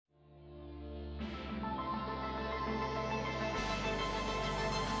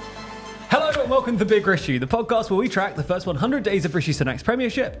Hello and welcome to The Big Rishi, the podcast where we track the first 100 days of Rishi Sunak's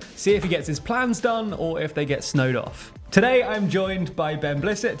premiership, see if he gets his plans done or if they get snowed off. Today I'm joined by Ben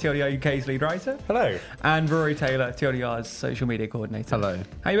Blissett, TLDR UK's lead writer. Hello. And Rory Taylor, TLDR's social media coordinator. Hello.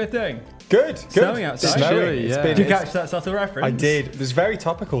 How you both doing? Good. Snowing outside. Snowing. Yeah. Did you catch that subtle reference? I did. It was very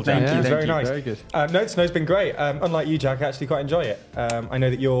topical, Jack. Thank It was you. very nice. Very good. No, the snow's been great. Unlike you, Jack, I actually quite enjoy it. I know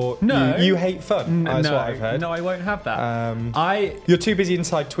that No. you hate fun. That's no, what I've heard. No, I won't have that. You're too busy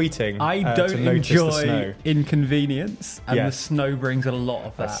inside tweeting. I to don't notice the enjoy snow. inconvenience, and Yeah. the snow brings a lot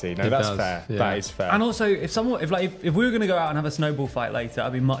of I that. see. No, It that's does, fair. yeah. That is fair. And also, if we were going to go out and have a snowball fight later,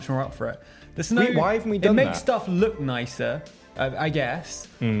 I'd be much more up for it. The snow, Why haven't we done It makes that? stuff look nicer, I guess,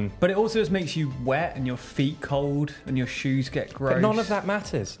 but it also just makes you wet and your feet cold and your shoes get gross. But none of that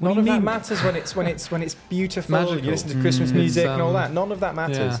matters. What None do of you that mean? matters when it's beautiful. Magical. You listen to Christmas music and all It's, that. None of that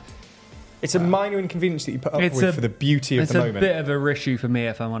matters. yeah. It's a minor inconvenience that you put up It's with a- for the beauty of It's the a moment. bit of a issue for me,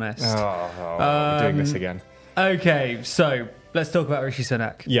 if I'm honest. We're doing this again. Okay, so let's talk about Rishi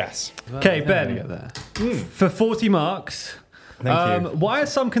Sunak. Yes. Okay, Never Ben. get there. For 40 marks, Thank you. why are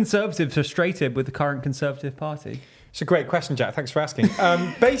some Conservatives frustrated with the current Conservative Party? It's a great question, Jack. Thanks for asking.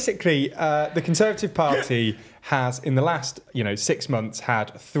 Basically, the Conservative Party has, in the last 6 months,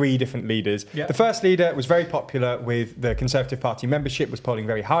 had 3 different leaders. Yeah. The first leader was very popular with the Conservative Party membership, was polling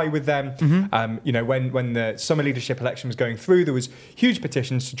very high with them. When the summer leadership election was going through, there was huge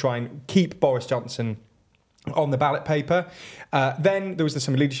petitions to try and keep Boris Johnson on the ballot paper. Then there was the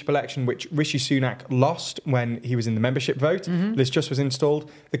summer leadership election, which Rishi Sunak lost when he was in the membership vote. Liz Truss was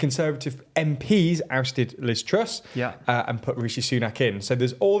installed. The Conservative MPs ousted Liz Truss and put Rishi Sunak in. So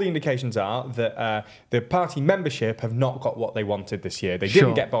there's all the indications are that the party membership have not got what they wanted this year. They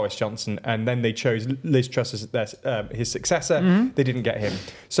didn't get Boris Johnson, and then they chose Liz Truss as his successor. They didn't get him.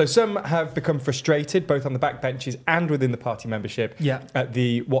 So some have become frustrated, both on the backbenches and within the party membership, at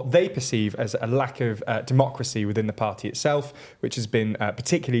what they perceive as a lack of democracy within the party itself, which has been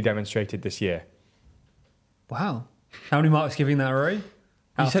particularly demonstrated this year. Wow. How many marks giving that, Rory?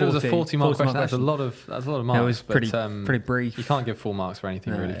 You said it was a 40-mark question. That's a lot of marks. It was pretty brief. You can't give full marks for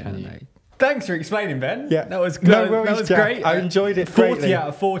anything, really, can you? No. Thanks for explaining, Ben. Yeah. That was No good. worries, That was Jack. great. I enjoyed it 40 greatly. out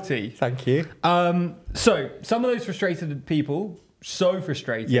of 40. Thank you. So some of those frustrated people, so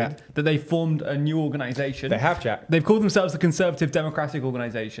frustrated that they formed a new organisation. They have, Jack. They've called themselves the Conservative Democratic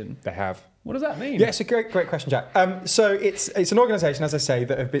Organisation. They have. What does that mean? Yeah, it's a great question, Jack. So it's an organisation, as I say,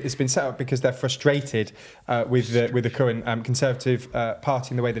 it's been set up because they're frustrated with the current Conservative Party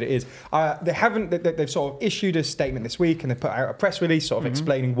in the way that it is. They've sort of issued a statement this week, and they put out a press release sort of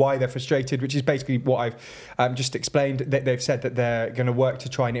explaining why they're frustrated, which is basically what I've just explained. They've said that they're going to work to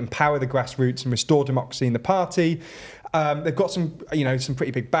try and empower the grassroots and restore democracy in the party. They've got some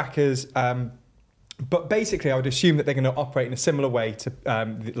pretty big backers. But basically, I would assume that they're going to operate in a similar way to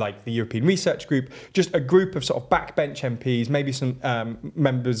like the European Research Group, just a group of sort of backbench MPs, maybe some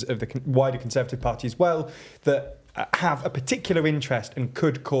members of the wider Conservative Party as well, that have a particular interest and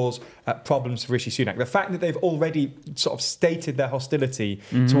could cause problems for Rishi Sunak. The fact that they've already sort of stated their hostility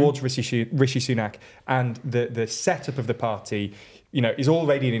towards Rishi Sunak and the setup of the party, is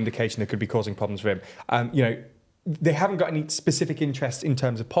already an indication they could be causing problems for him. They haven't got any specific interest in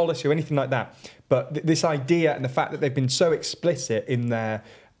terms of policy or anything like that. But this idea and the fact that they've been so explicit in their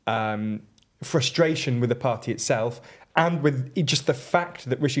frustration with the party itself and with just the fact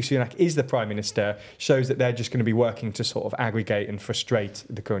that Rishi Sunak is the Prime Minister shows that they're just going to be working to sort of aggregate and frustrate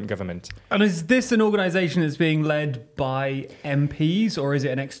the current government. And is this an organisation that's being led by MPs, or is it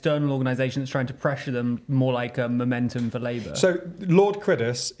an external organisation that's trying to pressure them more like a momentum for Labour? So Lord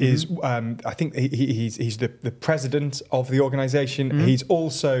Cruddas is, I think he's the president of the organisation. He's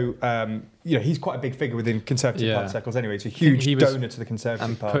also... he's quite a big figure within Conservative Party circles anyway. He's a huge donor to the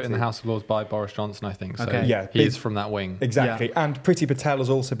Conservative Party. Put in the House of Lords by Boris Johnson, I think. So Okay. he is from that wing. Exactly. Yeah. And Priti Patel has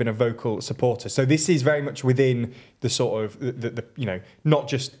also been a vocal supporter. So this is very much within the sort of, not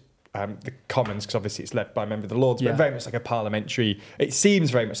just the Commons, because obviously it's led by a member of the Lords, but very much like it seems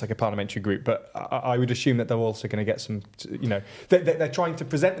very much like a parliamentary group, but I would assume that they're also going to get some, they're trying to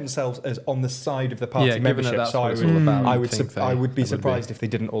present themselves as on the side of the party membership. That's so what it's all about, I would be surprised if they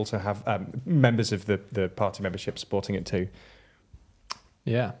didn't also have members of the party membership supporting it too.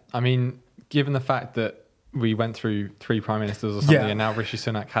 Yeah. I mean, given the fact that we went through 3 prime ministers or something, and now Rishi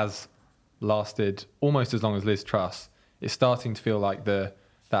Sunak has lasted almost as long as Liz Truss, it's starting to feel like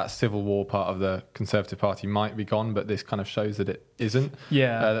that civil war part of the Conservative Party might be gone, but this kind of shows that it isn't.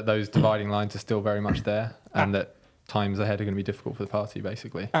 Yeah. That those dividing lines are still very much there, and that times ahead are going to be difficult for the party,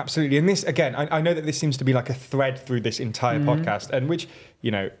 basically. Absolutely. And this, again, I know that this seems to be like a thread through this entire podcast, and which,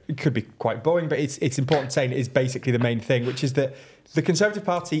 it could be quite boring, but it's important saying it is basically the main thing, which is that the Conservative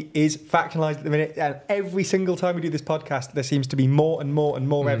Party is factionalised at the minute, and every single time we do this podcast, there seems to be more and more and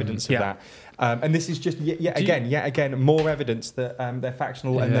more evidence of that. And this is just yet again more evidence that they're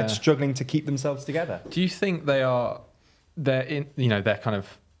factional and they're struggling to keep themselves together. Do you think their kind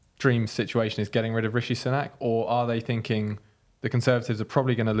of dream situation is getting rid of Rishi Sunak, or are they thinking the Conservatives are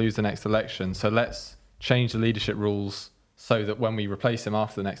probably going to lose the next election, so let's change the leadership rules so that when we replace him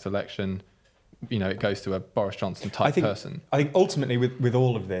after the next election, it goes to a Boris Johnson type person? I think ultimately with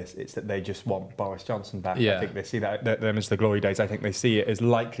all of this, it's that they just want Boris Johnson back. I think they see that them as the glory days. I think they see it as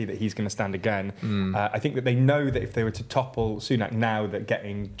likely that he's going to stand again. I think that they know that if they were to topple Sunak now, that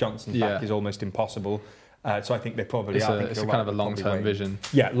getting Johnson back is almost impossible. So I think they probably are. It's a kind of a long-term vision.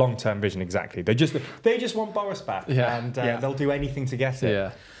 Yeah, long-term vision, exactly. They just want Boris back, and they'll do anything to get it.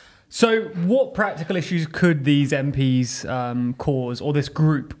 Yeah. So what practical issues could these MPs cause, or this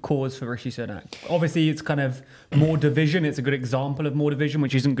group cause for Rishi Sunak? Obviously, it's kind of more division. It's a good example of more division,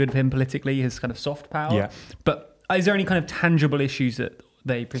 which isn't good for him politically, his kind of soft power. Yeah. But is there any kind of tangible issues that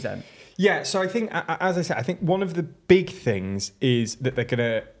they present? Yeah, so I think, as I said, I think one of the big things is that they're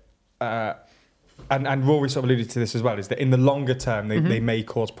going to... And Rory sort of alluded to this as well, is that in the longer term, they may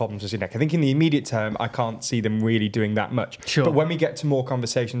cause problems with Sunak. I think in the immediate term, I can't see them really doing that much. Sure. But when we get to more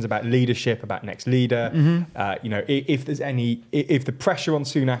conversations about leadership, about next leader, if the pressure on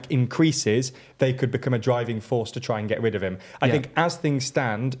Sunak increases, they could become a driving force to try and get rid of him. I think as things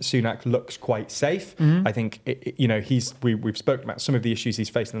stand, Sunak looks quite safe. I think, we've spoken about some of the issues he's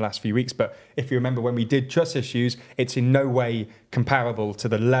faced in the last few weeks, but if you remember when we did trust issues, it's in no way comparable to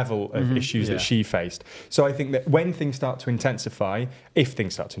the level of issues that she faced. So I think that when things start to intensify,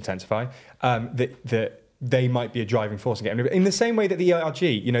 that they might be a driving force in getting rid of it. In the same way that the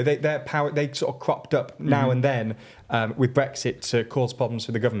ERG, their power, they sort of cropped up now and then with Brexit to cause problems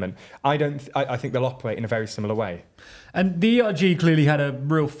for the government. I think they'll operate in a very similar way. And the ERG clearly had a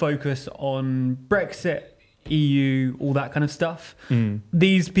real focus on Brexit, EU, all that kind of stuff.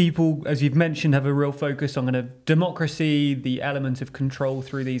 These people, as you've mentioned, have a real focus on kind of democracy, the element of control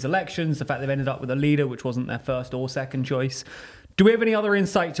through these elections, the fact they've ended up with a leader which wasn't their first or second choice. Do we have any other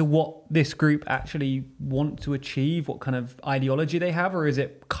insight to what this group actually want to achieve, what kind of ideology they have, or is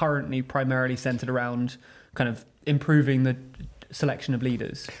it currently primarily centred around kind of improving the selection of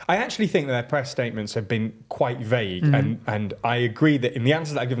leaders? I actually think that their press statements have been quite vague, and I agree that in the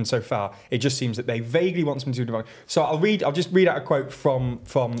answers that I've given so far, it just seems that they vaguely want something to do. So I'll just read out a quote from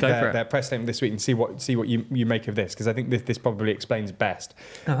their press statement this week and see what you make of this, because I think this probably explains best.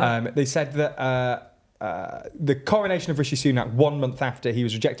 They said that the coronation of Rishi Sunak 1 month after he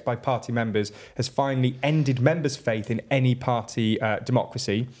was rejected by party members has finally ended members' faith in any party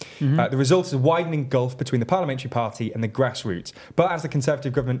democracy. The result is a widening gulf between the parliamentary party and the grassroots. But as the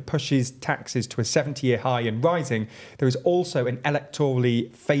Conservative government pushes taxes to a 70-year high and rising, there is also an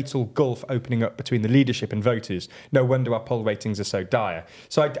electorally fatal gulf opening up between the leadership and voters. No wonder our poll ratings are so dire.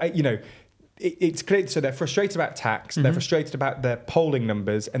 So, it's clear. So they're frustrated about tax, they're frustrated about their polling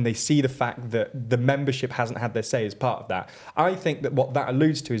numbers, and they see the fact that the membership hasn't had their say as part of that. I think that what that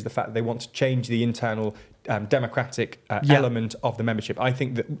alludes to is the fact that they want to change the internal democratic element of the membership. I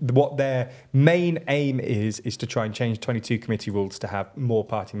think that what their main aim is to try and change 22 committee rules to have more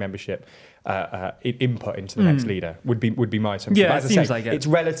party membership input into the next leader would be my assumption. Yeah, it seems like it. It's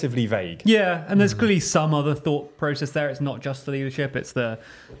relatively vague. Yeah, and there's clearly some other thought process there. It's not just the leadership, it's the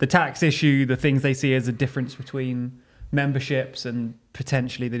tax issue, the things they see as a difference between memberships, and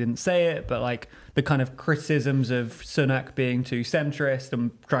potentially they didn't say it, but like the kind of criticisms of Sunak being too centrist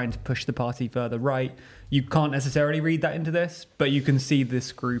and trying to push the party further right. You can't necessarily read that into this, but you can see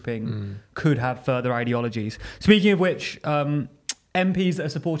this grouping could have further ideologies. Speaking of which, MPs that are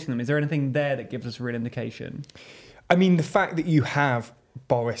supporting them, is there anything there that gives us a real indication? I mean, the fact that you have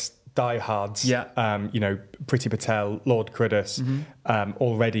Boris diehards, Priti Patel, Lord Cruddas,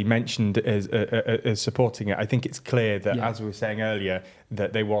 already mentioned as supporting it. I think it's clear that, as we were saying earlier,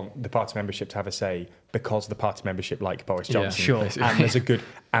 that they want the party membership to have a say because the party membership like Boris Johnson. Sure.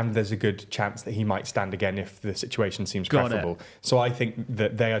 And there's a good chance that he might stand again if the situation seems preferable. So I think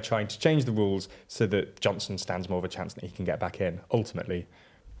that they are trying to change the rules so that Johnson stands more of a chance that he can get back in, ultimately.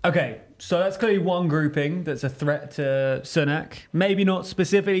 Okay, so that's clearly one grouping that's a threat to Sunak. Maybe not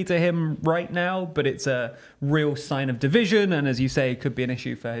specifically to him right now, but it's a real sign of division. And as you say, it could be an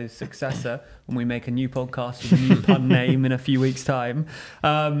issue for his successor when we make a new podcast with a new pun name in a few weeks' time.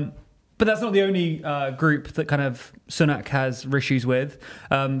 But But that's not the only group that kind of Sunak has issues with.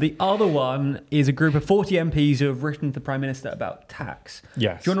 The other one is a group of 40 MPs who have written to the Prime Minister about tax.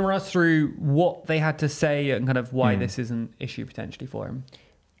 Yes. Do you want to run us through what they had to say and kind of why this is an issue potentially for him?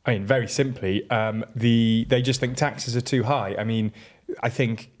 I mean, very simply, they just think taxes are too high. I mean, I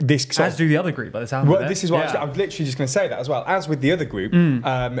think this... As do the other group, by the sound of it. This is what I was literally just going to say that as well. As with the other group,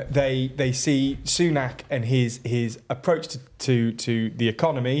 they see Sunak and his approach to the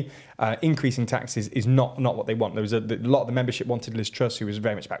economy, increasing taxes is not what they want. There was a lot of the membership wanted Liz Truss, who was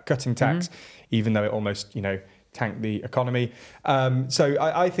very much about cutting tax, even though it almost, tank the economy. So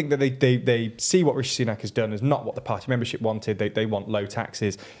I think that they see what Rishi Sunak has done as not what the party membership wanted. They want low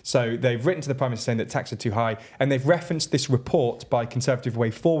taxes. So they've written to the Prime Minister saying that taxes are too high, and they've referenced this report by Conservative Way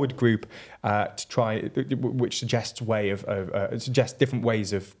Forward group which suggests suggests different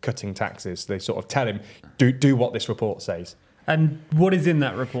ways of cutting taxes. They sort of tell him, do what this report says. And what is in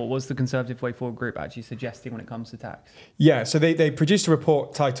that report? What's the Conservative Way Forward group actually suggesting when it comes to tax? Yeah, so they produced a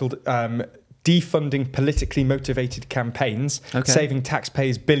report titled Defunding Politically Motivated Campaigns, Saving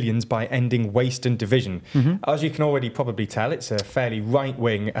Taxpayers Billions by Ending Waste and Division. As you can already probably tell, it's a fairly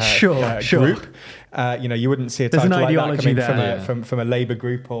right-wing group. You wouldn't see a title like that coming from a Labour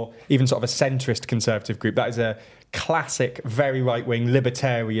group or even sort of a centrist Conservative group. That is a classic, very right-wing,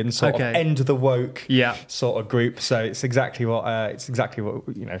 libertarian sort of end the woke sort of group. So it's exactly what it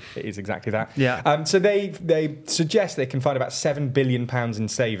is exactly that. Yeah. So they suggest they can find about £7 billion in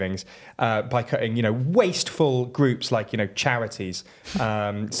savings by cutting, wasteful groups like charities.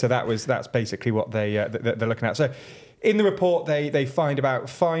 So that's basically what they're looking at. So in the report, they find about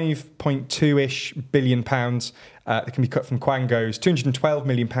 5.2-ish billion pounds that can be cut from Quangos, £212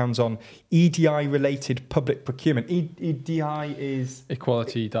 million on EDI-related public procurement. EDI is...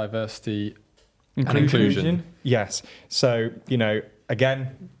 Equality, diversity, and inclusion. Yes. So,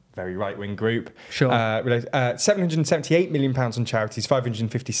 again... very right-wing group. Sure. £778 million on charities,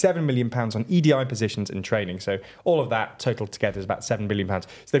 £557 million on EDI positions and training. So all of that totaled together is about £7 billion. So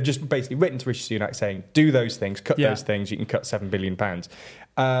they've just basically written to Rishi Sunak saying, do those things, cut those things, you can cut £7 billion.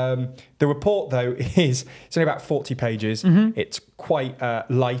 The report, though, it's only about 40 pages. It's quite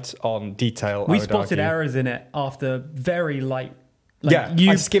light on detail. We spotted errors in it after very light.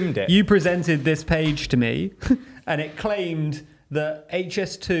 I skimmed it. You presented this page to me and it claimed that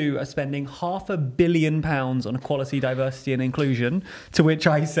HS2 are spending £500 million on equality, diversity and inclusion, to which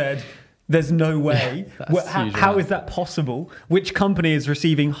I said, there's no way. How is that possible? Which company is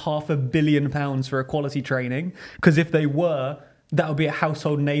receiving £500 million for equality training? Because if they were, that would be a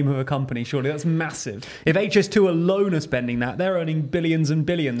household name of a company, surely. That's massive. If HS2 alone are spending that, they're earning billions and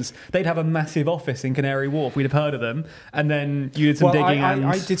billions. They'd have a massive office in Canary Wharf. We'd have heard of them. And then you did some digging.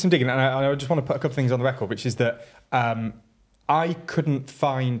 I did some digging, and I just want to put a couple of things on the record, which is that... I couldn't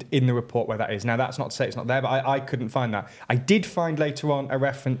find in the report where that is. Now, that's not to say it's not there, but I couldn't find that. I did find later on a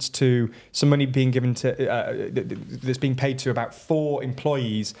reference to some money being given to that's being paid to about 4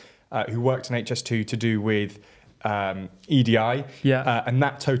 employees who worked in HS2 to do with EDI. And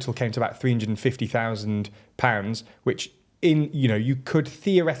that total came to about £350,000, which you could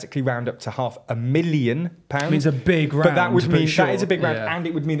theoretically round up to £500,000. It means a big round. But that would mean that is a big round, and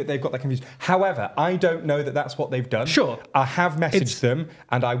it would mean that they've got that confused. However, I don't know that that's what they've done. Sure, I have messaged them,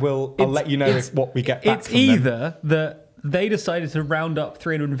 and I'll let you know what we get back from them. It's either that they decided to round up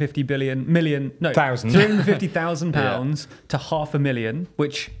 £350,000 to £500,000,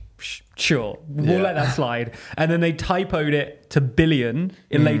 which. Sure, we'll let that slide. And then they typoed it to billion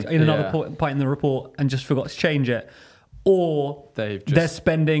in another point in the report and just forgot to change it. Or they're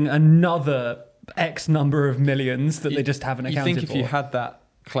spending another X number of millions that they just haven't accounted for. You think if you had that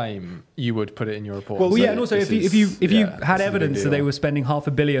claim, you would put it in your report? Well, and also if you had evidence that they were spending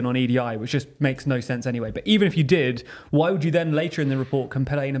 £500 million on EDI, which just makes no sense anyway. But even if you did, why would you then later in the report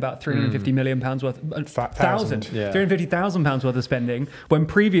complain about £350 million worth, £350,000 worth of spending when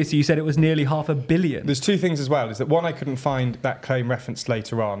previously you said it was nearly £500 million? There's two things as well. Is that one, I couldn't find that claim referenced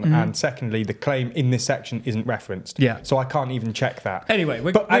later on, and secondly, the claim in this section isn't referenced. So I can't even check that. Anyway,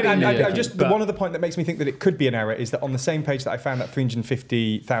 one other point that makes me think that it could be an error is that on the same page that I found that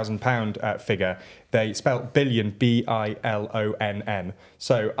 £350,000 figure, they spelt billion, BILONN.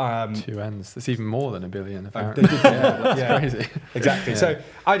 So 2 N's. That's even more than a billion, apparently. That's crazy. Exactly. So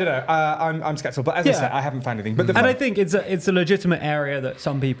I don't know. I'm sceptical, but as I said, I haven't found anything. But I think it's a legitimate area that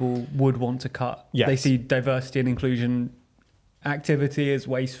some people would want to cut. Yes. They see diversity and inclusion activity as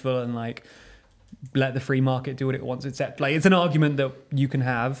wasteful and let the free market do what it wants. It's an argument that you can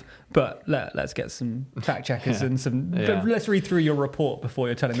have, but let's get some fact checkers and some. Let's read through your report before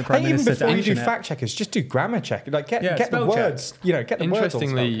you're telling the Prime Minister. Even before to you do action fact checkers, just do grammar check. Like get the words. Check. Get the words all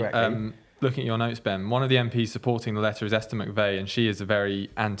spelled correctly. Looking at your notes, Ben, one of the MPs supporting the letter is Esther McVeigh, and she is a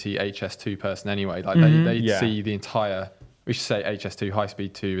very anti-HS2 person anyway. Like they see the entire, we should say HS2, High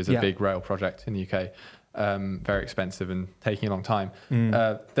Speed 2 is a big rail project in the UK. Very expensive and taking a long time.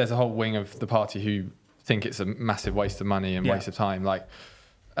 There's a whole wing of the party who think it's a massive waste of money and waste of time. Like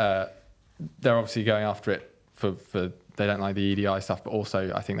they're obviously going after it for they don't like the EDI stuff, but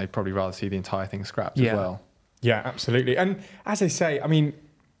also I think they'd probably rather see the entire thing scrapped as well. Yeah, absolutely. And as I say, I mean,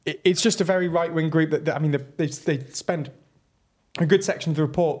 it's just a very right-wing group that they spend a good section of the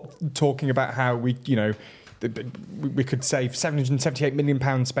report talking about how we could save £778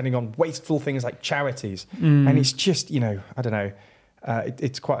 million spending on wasteful things like charities, and it's just I don't know.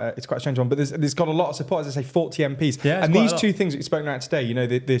 It's quite a strange one, but there's got a lot of support. As I say, 40 MPs, and these two things that we've spoken about today.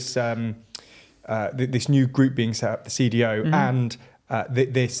 This new group being set up, the CDO, and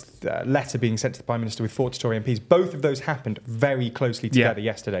this letter being sent to the Prime Minister with 40 Tory MPs. Both of those happened very closely together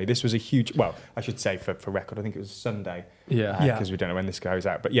yesterday. This was a huge, well, I should say for record, I think it was Sunday. Because we don't know when this goes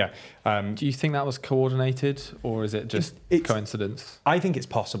out. But do you think that was coordinated, or is it just coincidence? I think it's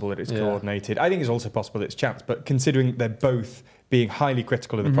possible that it's coordinated. I think it's also possible that it's chaps, but considering they're both being highly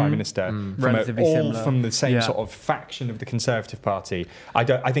critical of the Prime Minister from the same sort of faction of the Conservative Party,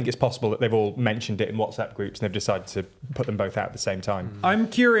 I think it's possible that they've all mentioned it in WhatsApp groups and they've decided to put them both out at the same time. I'm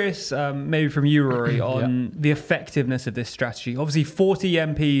curious, maybe from you, Rory, on the effectiveness of this strategy. Obviously, 40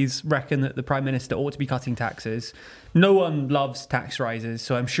 MPs reckon that the Prime Minister ought to be cutting taxes. No one loves tax rises,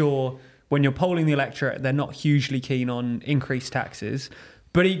 so I'm sure when you're polling the electorate, they're not hugely keen on increased taxes.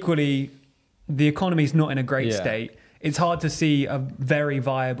 But equally, the economy's not in a great state. It's hard to see a very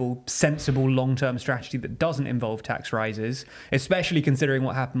viable, sensible long-term strategy that doesn't involve tax rises, especially considering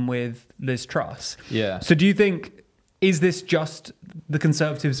what happened with Liz Truss. Yeah. So do you think, is this just the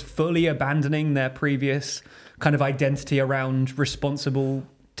Conservatives fully abandoning their previous kind of identity around responsible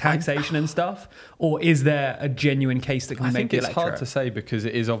taxation and stuff? Or is there a genuine case that can make the electorate? I think it's hard to say because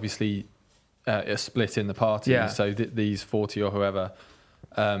it is obviously a split in the party. Yeah. So these 40 or whoever...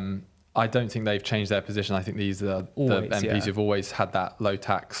 I don't think they've changed their position. I think these are the MPs who've always had that low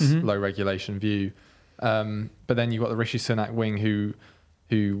tax, low regulation view. But then you've got the Rishi Sunak wing who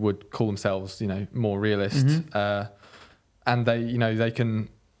would call themselves, more realist. And they can.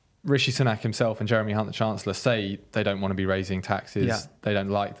 Rishi Sunak himself and Jeremy Hunt, the Chancellor, say they don't want to be raising taxes. Yeah. They don't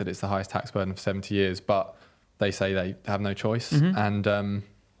like that it's the highest tax burden for 70 years, but they say they have no choice and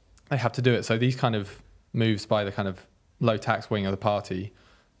they have to do it. So these kind of moves by the kind of low tax wing of the party.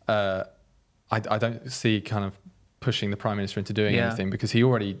 I don't see kind of pushing the Prime Minister into doing anything because he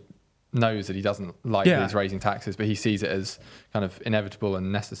already knows that he doesn't like these raising taxes, but he sees it as kind of inevitable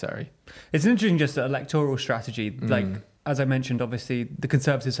and necessary. It's an interesting just electoral strategy. Like, as I mentioned, obviously, the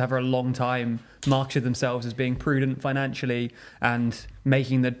Conservatives have for a long time marketed themselves as being prudent financially and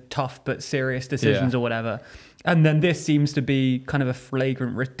making the tough but serious decisions or whatever. And then this seems to be kind of a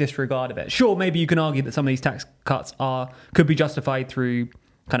flagrant disregard of it. Sure, maybe you can argue that some of these tax cuts could be justified through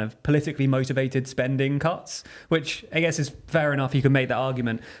kind of politically motivated spending cuts, which I guess is fair enough. You can make that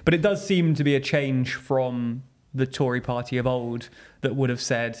argument. But it does seem to be a change from the Tory party of old that would have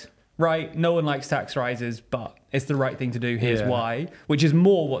said, right, no one likes tax rises, but it's the right thing to do. Here's why, which is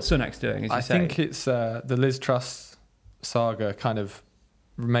more what Sunak's doing, as you say. I think it's the Liz Truss saga kind of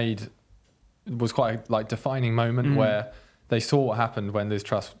was quite a defining moment where they saw what happened when Liz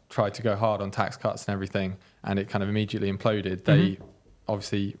Truss tried to go hard on tax cuts and everything, and it kind of immediately imploded. They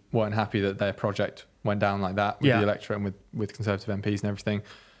obviously weren't happy that their project went down like that with the electorate and with Conservative MPs and everything.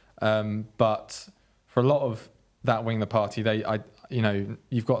 But for a lot of that wing of the party,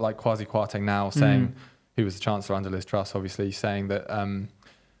 you've got like Kwasi Kwarteng now saying, who was the Chancellor under Liz Truss, obviously, saying that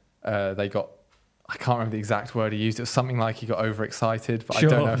they got, I can't remember the exact word he used. It was something like he got overexcited, but I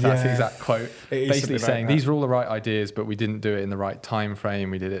don't know if that's the exact quote. Basically saying these are all the right ideas, but we didn't do it in the right time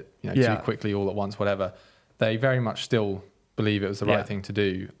frame. We did it too quickly, all at once, whatever. They very much still believe it was the right thing to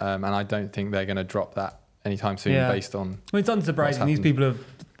do, and I don't think they're going to drop that anytime soon based on... Well, it's unsurprising. These people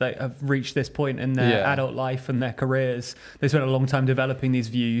have reached this point in their adult life and their careers. They spent a long time developing these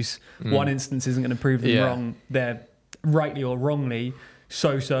views. One instance isn't going to prove them wrong. They're rightly or wrongly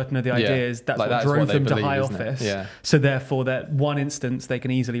so certain of the ideas. That's what drove them to high office. So therefore, that one instance they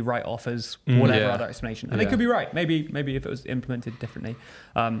can easily write off as whatever other explanation. And they could be right. Maybe if it was implemented differently.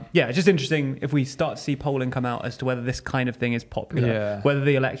 It's just interesting if we start to see polling come out as to whether this kind of thing is popular. Whether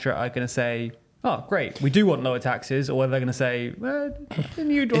the electorate are going to say, oh, great, we do want lower taxes, or whether they're going to say, well,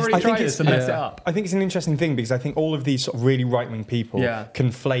 you'd already tried this and mess it up. I think it's an interesting thing because I think all of these sort of really right-wing people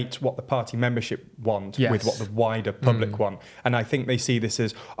conflate what the party membership want with what the wider public want. And I think they see this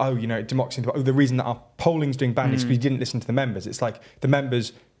as, democracy. The reason that our polling's doing badly is because we didn't listen to the members. It's like the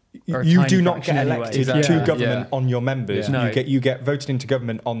members... You do not get elected to government on your members. No. You get voted into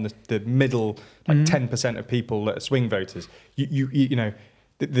government on the middle, 10% of people that are swing voters. They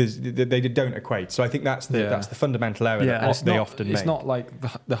don't equate. So I think that's the fundamental error that they often make. It's not like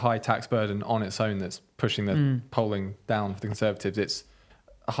the high tax burden on its own that's pushing the polling down for the Conservatives. It's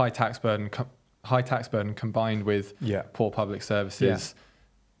a high tax burden combined with poor public services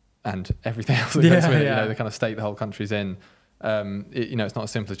and everything else that goes with it. The kind of state the whole country's in. It's not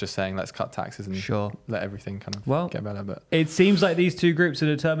as simple as just saying let's cut taxes and let everything kind of get better. But it seems like these two groups are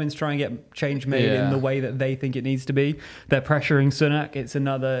determined to try and get change made in the way that they think it needs to be. They're pressuring Sunak. It's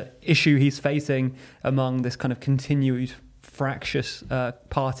another issue he's facing among this kind of continued fractious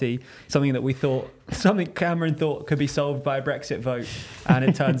party. Something Cameron thought could be solved by a Brexit vote, and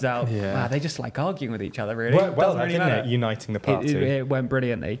it turns out they just like arguing with each other. Really, uniting the party. It went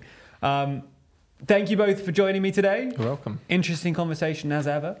brilliantly. Thank you both for joining me today. You're welcome. Interesting conversation as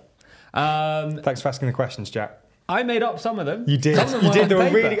ever. Thanks for asking the questions, Jack. I made up some of them. You did. Some of them They were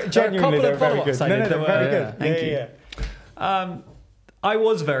on really paper. genuinely. There are a couple They were of very good. follow-ups They're very good. Thank you. I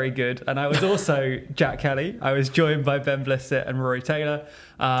was very good, and I was also Jack Kelly. I was joined by Ben Blissett and Rory Taylor.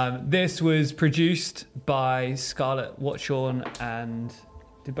 This was produced by Scarlett Watchorn, and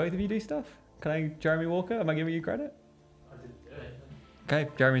did both of you do stuff? Jeremy Walker? Am I giving you credit? Okay,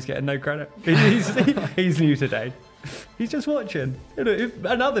 Jeremy's getting no credit. He's new today. He's just watching.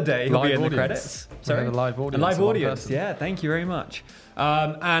 Another day he'll be in the credits. Sorry, a live audience. A live audience. Yeah, thank you very much.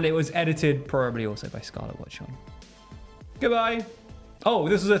 And it was edited probably also by Scarlett Watchorn. Goodbye. Oh,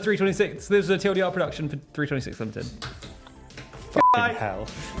 this was a 326. This was a TLDR production for 326 Limited. Fucking hell.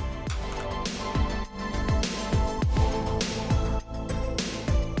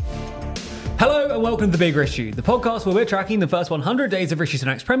 Hello and welcome to The Bigger Issue, the podcast where we're tracking the first 100 days of Rishi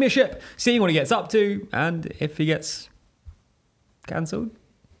Sunak's premiership, seeing what he gets up to, and if he gets cancelled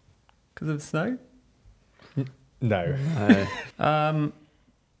because of snow. No.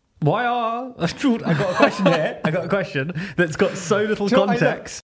 Why are... I got a question here. I got a question that's got so little context.